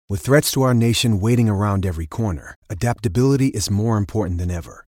With threats to our nation waiting around every corner, adaptability is more important than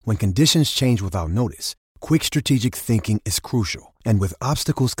ever. When conditions change without notice, quick strategic thinking is crucial. And with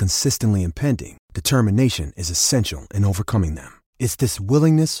obstacles consistently impending, determination is essential in overcoming them. It's this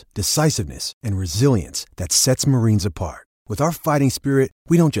willingness, decisiveness, and resilience that sets Marines apart. With our fighting spirit,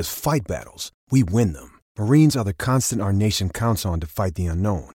 we don't just fight battles, we win them. Marines are the constant our nation counts on to fight the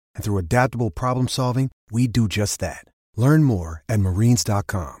unknown. And through adaptable problem solving, we do just that. Learn more at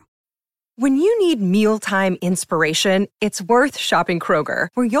marines.com. When you need mealtime inspiration, it's worth shopping Kroger,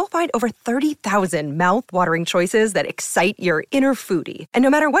 where you'll find over 30,000 mouth-watering choices that excite your inner foodie. And no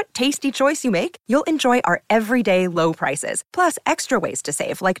matter what tasty choice you make, you'll enjoy our everyday low prices, plus extra ways to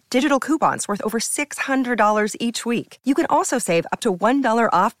save, like digital coupons worth over $600 each week. You can also save up to $1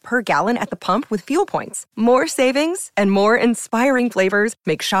 off per gallon at the pump with fuel points. More savings and more inspiring flavors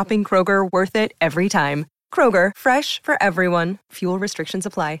make shopping Kroger worth it every time. Kroger, fresh for everyone. Fuel restrictions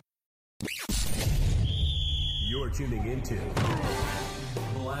apply. You're tuning into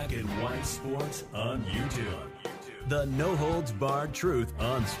Black and White Sports on YouTube. The no-holds-barred truth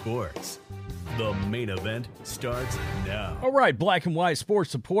on sports. The main event starts now. All right, Black and White Sports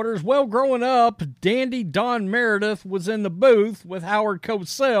supporters. Well, growing up, Dandy Don Meredith was in the booth with Howard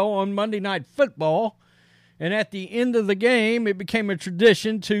Cosell on Monday Night Football. And at the end of the game, it became a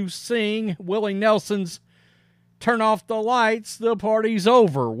tradition to sing Willie Nelson's "Turn Off the Lights, the Party's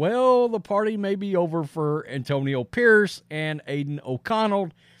Over." Well, the party may be over for Antonio Pierce and Aidan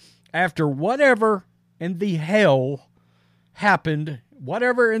O'Connell after whatever in the hell happened,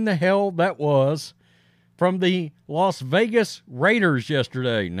 whatever in the hell that was, from the Las Vegas Raiders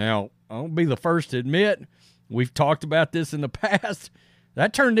yesterday. Now, I'll be the first to admit, we've talked about this in the past,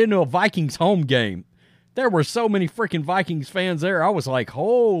 that turned into a Vikings home game. There were so many freaking Vikings fans there, I was like,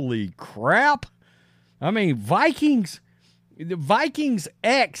 holy crap. I mean, the Vikings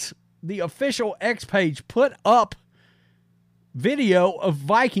X, the official X page, put up video of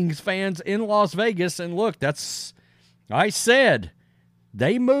Vikings fans in Las Vegas. And look, I said,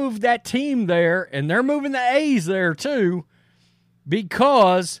 they moved that team there, and they're moving the A's there too,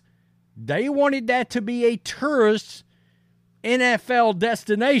 because they wanted that to be a tourist NFL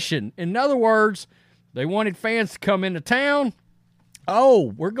destination. In other words, they wanted fans to come into town.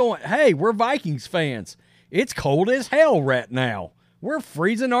 Oh, we're Vikings fans. It's cold as hell right now. We're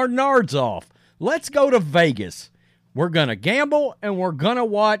freezing our nards off. Let's go to Vegas. We're going to gamble, and we're going to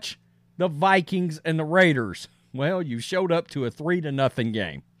watch the Vikings and the Raiders. Well, you showed up to a 3-0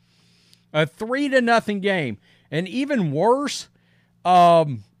 game. A 3-0 game. And even worse, wow,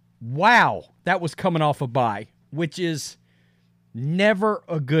 that was coming off a bye, which is never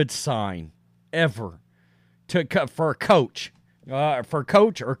a good sign, ever, for a coach. For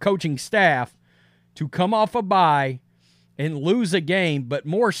coach or coaching staff to come off a bye and lose a game, but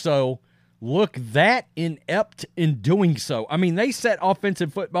more so, look that inept in doing so. I mean, they set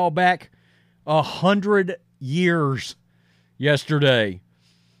offensive football back 100 years yesterday.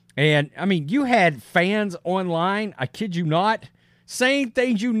 And, I mean, you had fans online, I kid you not, saying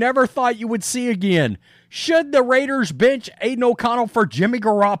things you never thought you would see again. Should the Raiders bench Aidan O'Connell for Jimmy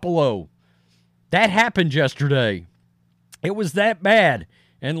Garoppolo? That happened yesterday. It was that bad.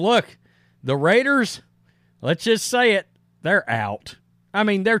 And look, the Raiders, let's just say it, they're out. I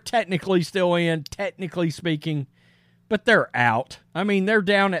mean, they're technically still in, technically speaking, but they're out. I mean, they're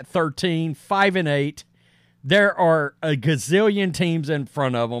down at 13, 5-8. There are a gazillion teams in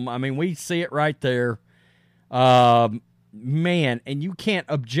front of them. I mean, we see it right there. Man, and you can't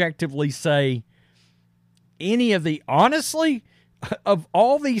objectively say any of the, honestly, of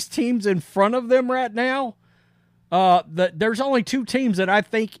all these teams in front of them right now, there's only two teams that I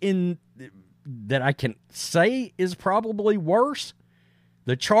think that I can say is probably worse.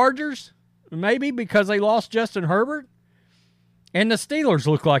 The Chargers, maybe because they lost Justin Herbert, and the Steelers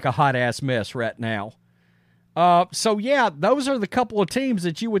look like a hot-ass mess right now. So, yeah, those are the couple of teams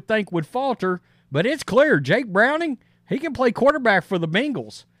that you would think would falter, but it's clear Jake Browning, he can play quarterback for the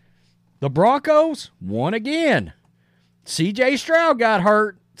Bengals. The Broncos won again. C.J. Stroud got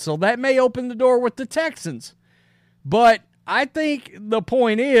hurt, so that may open the door with the Texans. But I think the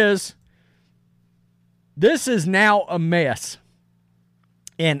point is, this is now a mess.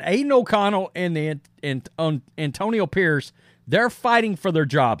 And Aidan O'Connell and Antonio Pierce, they're fighting for their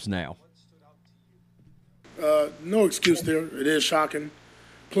jobs now. No excuse there. It is shocking.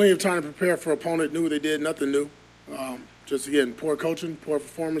 Plenty of time to prepare for opponent. Knew they did nothing new. Just, again, poor coaching, poor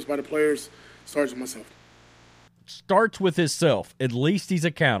performance by the players. Starts with myself. Starts with himself. At least he's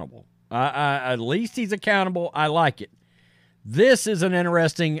accountable. At least he's accountable. I like it. This is an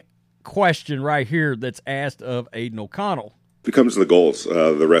interesting question right here that's asked of Aidan O'Connell. becomes the goals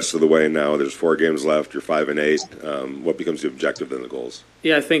the rest of the way now? There's 4 games left. You're 5-8. What becomes the objective then, the goals?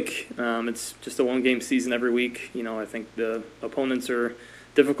 Yeah, I think it's just a one-game season every week. I think the opponents are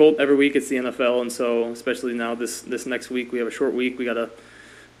difficult every week. It's the NFL, and so especially now this next week, we have a short week. We got to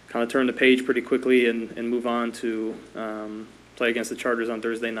kind of turn the page pretty quickly and move on to play against the Chargers on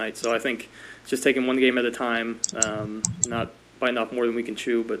Thursday night. So I think it's just taking one game at a time, not biting off more than we can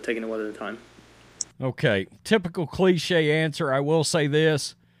chew, but taking it one at a time. Okay, typical cliche answer. I will say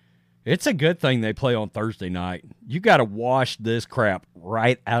this. It's a good thing they play on Thursday night. You got to wash this crap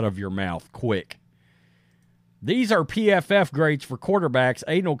right out of your mouth quick. These are PFF grades for quarterbacks.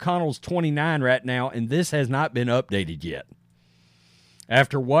 Aidan O'Connell's 29 right now, and this has not been updated yet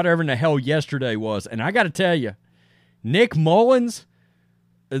after whatever in the hell yesterday was. And I got to tell you, Nick Mullins,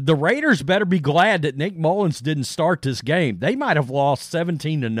 the Raiders better be glad that Nick Mullins didn't start this game. They might have lost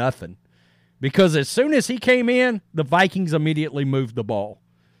 17-0 because as soon as he came in, the Vikings immediately moved the ball.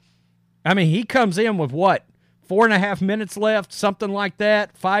 I mean, he comes in with what, 4.5 minutes left, something like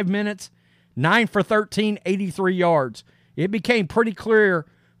that, 5 minutes, 9 for 13, 83 yards. It became pretty clear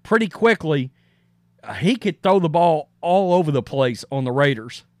pretty quickly he could throw the ball all over the place on the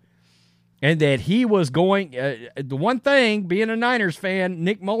Raiders. And that he was going, the one thing, being a Niners fan,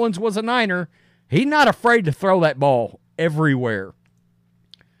 Nick Mullins was a Niner, he's not afraid to throw that ball everywhere.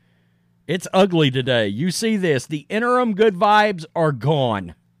 It's ugly today. You see this. The interim good vibes are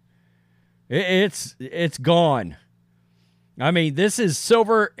gone. It's gone. I mean, this is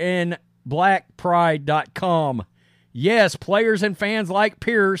silverandblackpride.com. Yes, players and fans like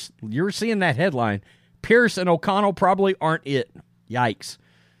Pierce. You're seeing that headline. Pierce and O'Connell probably aren't it. Yikes.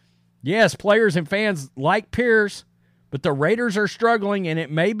 Yes, players and fans like Pierce, but the Raiders are struggling, and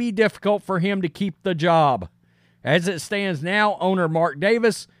it may be difficult for him to keep the job. As it stands now, owner Mark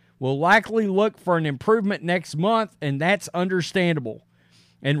Davis will likely look for an improvement next month, and that's understandable.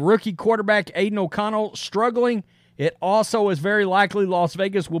 And rookie quarterback Aidan O'Connell struggling, it also is very likely Las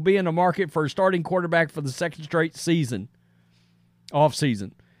Vegas will be in the market for a starting quarterback for the second straight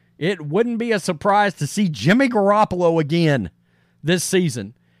off-season. It wouldn't be a surprise to see Jimmy Garoppolo again this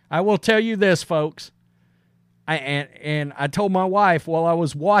season. I will tell you this, folks. I told my wife while I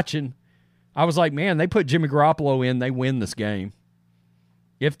was watching, I was like, man, they put Jimmy Garoppolo in, they win this game.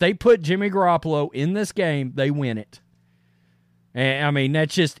 If they put Jimmy Garoppolo in this game, they win it. And I mean,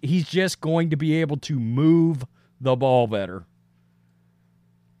 he's just going to be able to move the ball better.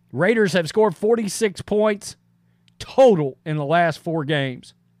 Raiders have scored 46 points total in the last 4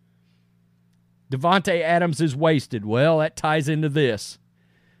 games. Davante Adams is wasted. Well, that ties into this.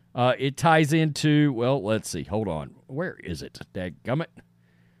 It ties into, well, let's see. Hold on. Where is it? Dadgummit.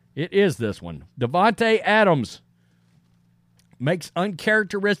 It is this one. Davante Adams makes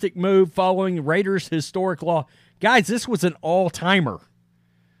uncharacteristic move following Raiders' historic loss. Guys, this was an all-timer.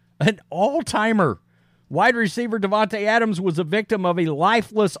 An all-timer. Wide receiver Davante Adams was a victim of a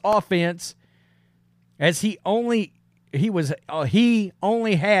lifeless offense as he only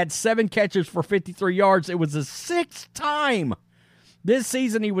had 7 catches for 53 yards. It was the 6th time this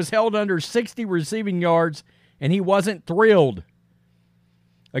season he was held under 60 receiving yards, and he wasn't thrilled.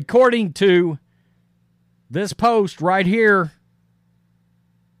 According to this post right here,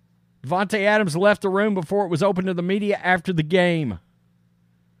 Davante Adams left the room before it was open to the media after the game.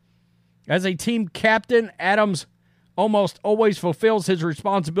 As a team captain, Adams almost always fulfills his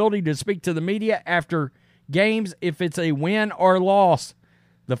responsibility to speak to the media after games if it's a win or loss.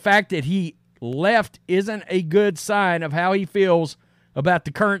 The fact that he left isn't a good sign of how he feels about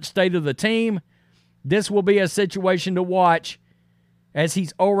the current state of the team. This will be a situation to watch as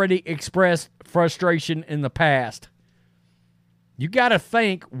he's already expressed frustration in the past. You got to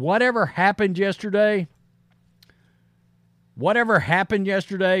think, whatever happened yesterday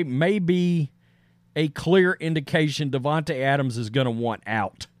may be a clear indication Davante Adams is going to want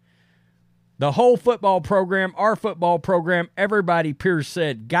out. The whole football program, our football program, everybody, Pierce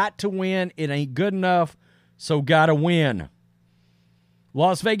said, got to win. It ain't good enough, so got to win.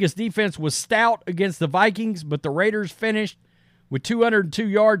 Las Vegas defense was stout against the Vikings, but the Raiders finished with 202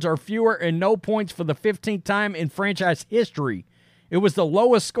 yards or fewer and no points for the 15th time in franchise history. It was the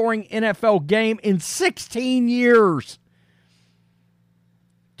lowest scoring NFL game in 16 years.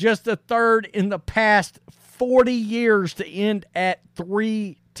 Just the third in the past 40 years to end at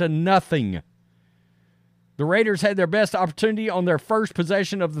 3-0. The Raiders had their best opportunity on their first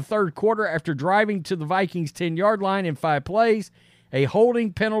possession of the third quarter after driving to the Vikings' 10-yard line in 5 plays. A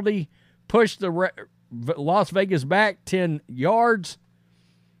holding penalty pushed the Las Vegas back 10 yards.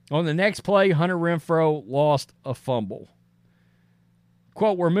 On the next play, Hunter Renfrow lost a fumble.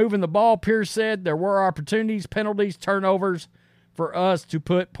 Quote, we're moving the ball, Pierce said. There were opportunities, penalties, turnovers for us to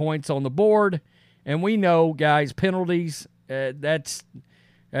put points on the board. And we know, guys, penalties, that's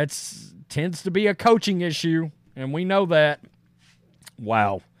tends to be a coaching issue, and we know that.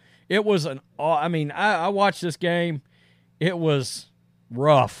 Wow. It was I watched this game. It was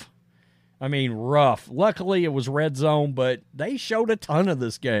rough. Rough. Luckily, it was red zone, but they showed a ton of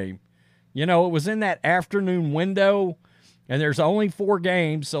this game. It was in that afternoon window, and there's only 4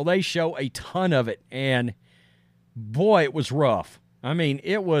 games, so they show a ton of it. And, boy, it was rough.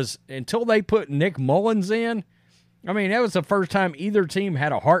 It was until they put Nick Mullins in. That was the first time either team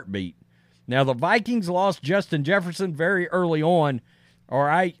had a heartbeat. Now, the Vikings lost Justin Jefferson very early on, or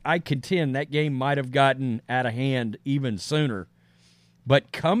I contend that game might have gotten out of hand even sooner.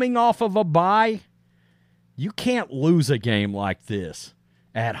 But coming off of a bye, you can't lose a game like this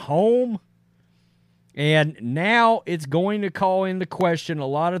at home. And now it's going to call into question a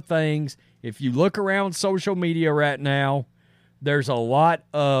lot of things. If you look around social media right now, there's a lot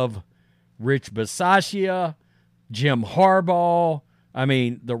of Rich Bisaccia, Jim Harbaugh.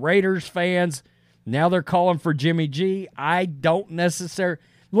 The Raiders fans, now they're calling for Jimmy G. I don't necessarily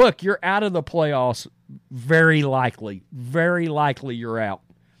 – look, you're out of the playoffs. Very likely you're out.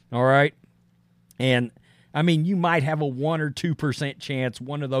 All right? And, you might have a 1 or 2% chance,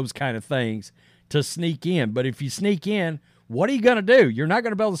 one of those kind of things, to sneak in. But if you sneak in, what are you going to do? You're not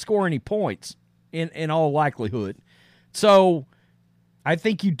going to be able to score any points in all likelihood. So I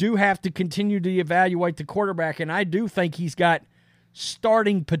think you do have to continue to evaluate the quarterback, and I do think he's got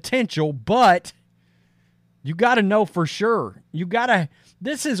starting potential, but you got to know for sure.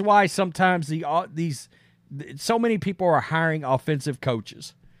 This is why sometimes so many people are hiring offensive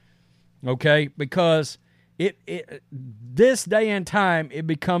coaches. Okay? Because this day and time, it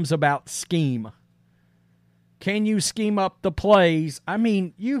becomes about scheme. Can you scheme up the plays?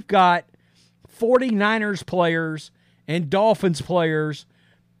 You've got 49ers players and Dolphins players.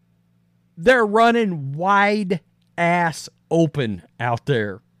 They're running wide ass open out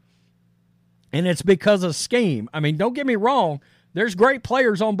there. And it's because of scheme. Don't get me wrong. There's great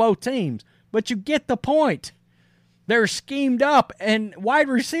players on both teams. But you get the point. They're schemed up, and wide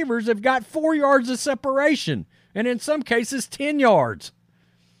receivers have got 4 yards of separation, and in some cases 10 yards.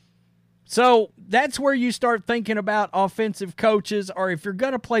 So that's where you start thinking about offensive coaches, or if you're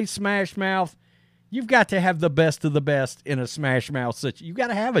going to play smash mouth, you've got to have the best of the best in a smash mouth situation. You've got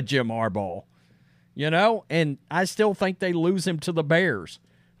to have a Jim Harbaugh, and I still think they lose him to the Bears.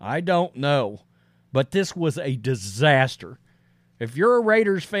 I don't know, but this was a disaster. If you're a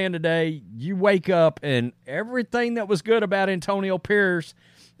Raiders fan today, you wake up and everything that was good about Antonio Pierce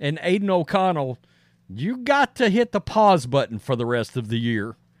and Aidan O'Connell, you got to hit the pause button for the rest of the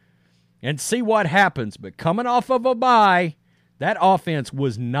year and see what happens. But coming off of a bye, that offense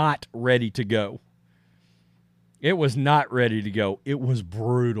was not ready to go. It was not ready to go. It was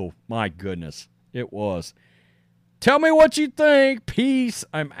brutal. My goodness, it was. Tell me what you think. Peace.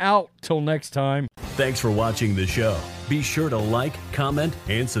 I'm out. Till next time. Thanks for watching the show. Be sure to like, comment,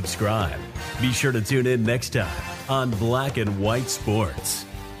 and subscribe. Be sure to tune in next time on Black and White Sports.